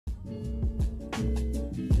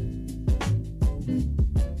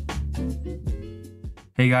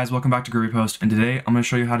Hey guys, welcome back to groovyPost, and today I'm going to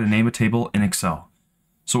show you how to name a table in Excel.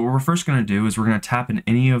 So what we're first going to do is we're going to tap in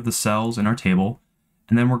any of the cells in our table,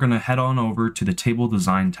 and then we're going to head on over to the Table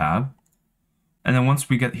Design tab. And then once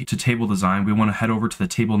we get to Table Design, we want to head over to the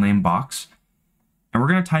Table Name box, and we're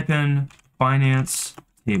going to type in Finance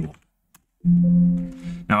Table.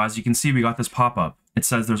 Now as you can see, we got this pop-up. It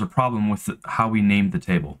says there's a problem with how we named the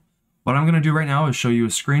table. What I'm going to do right now is show you a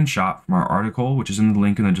screenshot from our article, which is in the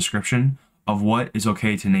link in the description, of what is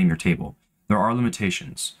okay to name your table. There are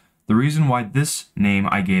limitations. The reason why this name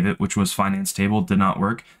I gave it, which was Finance Table, did not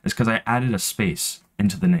work is because I added a space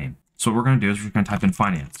into the name. So what we're going to do is we're going to type in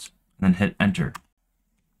Finance and then hit Enter.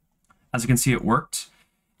 As you can see, it worked.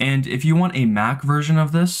 And if you want a Mac version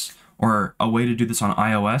of this or a way to do this on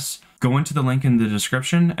iOS, go into the link in the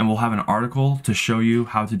description and we'll have an article to show you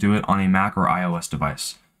how to do it on a Mac or iOS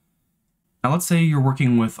device. Now let's say you're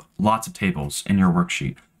working with lots of tables in your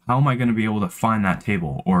worksheet. How am I going to be able to find that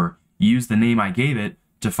table or use the name I gave it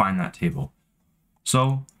to find that table?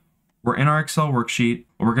 So we're in our Excel worksheet.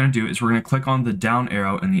 What we're going to do is we're going to click on the down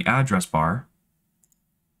arrow in the address bar,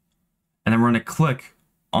 and then we're going to click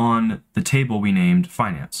on the table we named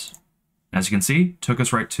Finance. As you can see, it took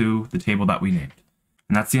us right to the table that we named.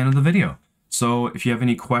 And that's the end of the video. So if you have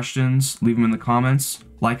any questions, leave them in the comments,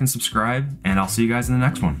 like and subscribe, and I'll see you guys in the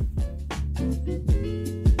next one.